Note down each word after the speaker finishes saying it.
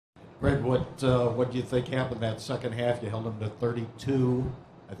Greg, what do you think happened that second half? You held them to 32.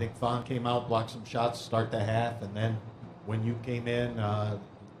 I think Fawn came out, blocked some shots to start the half, and then when you came in,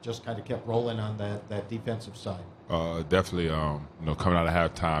 just kind of kept rolling on that defensive side. Definitely, coming out of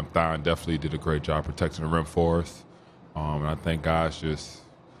halftime, Thon definitely did a great job protecting the rim for us. And I think guys just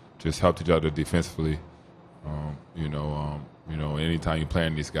helped each other defensively. Anytime you're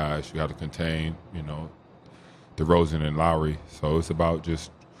playing these guys, you have to contain, DeRozan and Lowry. So it's about just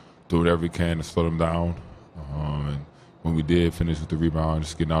do whatever we can to slow them down. And when we did finish with the rebound,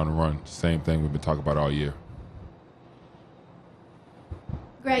 just getting out and run. Same thing we've been talking about all year.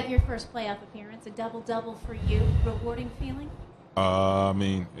 Greg, your first playoff appearance, a double-double for you, rewarding feeling?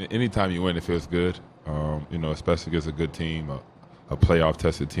 Anytime you win, it feels good. Especially against a good team, a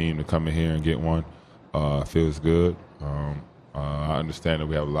playoff-tested team to come in here and get one, feels good. I understand that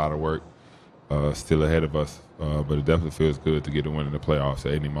we have a lot of work still ahead of us, but it definitely feels good to get a win in the playoffs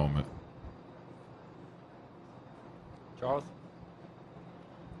at any moment. Charles?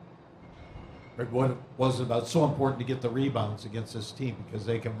 What was it about so important to get the rebounds against this team because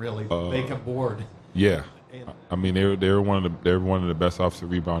they can really make a board? Yeah, they're one of the best offensive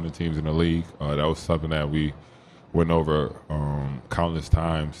rebounding teams in the league. That was something that we went over countless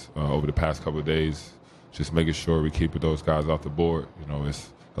times over the past couple of days, just making sure we keep those guys off the board.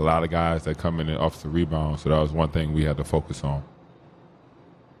 It's a lot of guys that come in and offensive rebound, so that was one thing we had to focus on.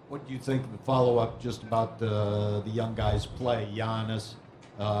 What do you think of the follow-up just about the young guys' play, Giannis,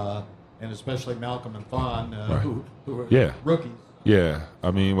 and especially Malcolm and Thon, right. who are rookies? Yeah,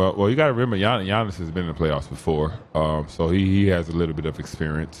 well, you got to remember Giannis has been in the playoffs before, so he has a little bit of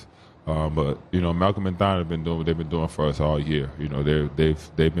experience. But Malcolm and Thon have been doing what they've been doing for us all year.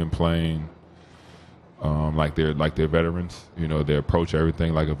 They've been playing like they're veterans. They approach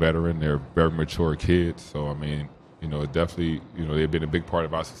everything like a veteran. They're very mature kids. So definitely they've been a big part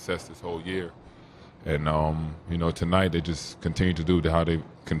of our success this whole year. And tonight they just continue to do how they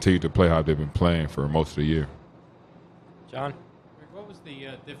continue to play how they've been playing for most of the year. John? What was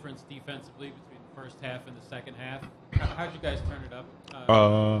the difference defensively between the first half and the second half? How did you guys turn it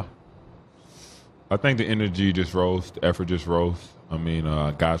up? I think the energy just rose, the effort just rose.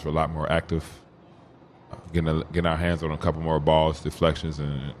 Guys were a lot more active, getting our hands on a couple more balls, deflections,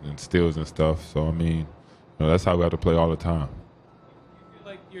 and steals and stuff. So that's how we have to play all the time. Do you feel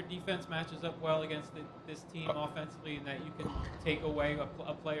like your defense matches up well against this team offensively, and that you can take away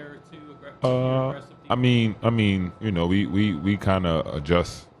a player or two aggressive defense? We kind of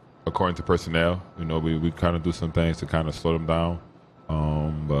adjust according to personnel. We kind of do some things to kind of slow them down.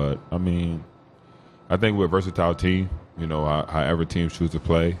 But I think we're a versatile team. However teams choose to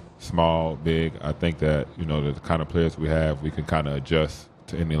play, small, big. I think that the kind of players we have, we can kind of adjust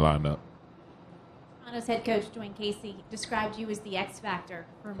to any lineup. Toronto's head coach Dwayne Casey described you as the X factor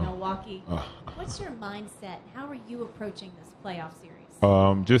for Milwaukee. What's your mindset? How are you approaching this playoff series?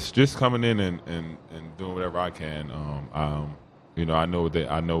 Just coming in and doing whatever I can. I know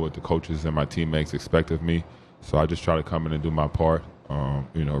what the coaches and my teammates expect of me, so I just try to come in and do my part.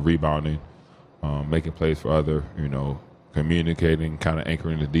 Rebounding, making plays for other, communicating, kind of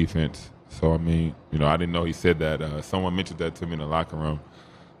anchoring the defense. So I didn't know he said that. Someone mentioned that to me in the locker room.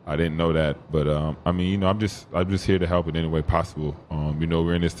 I didn't know that, but I'm just here to help in any way possible.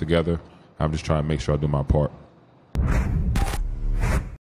 We're in this together. I'm just trying to make sure I do my part.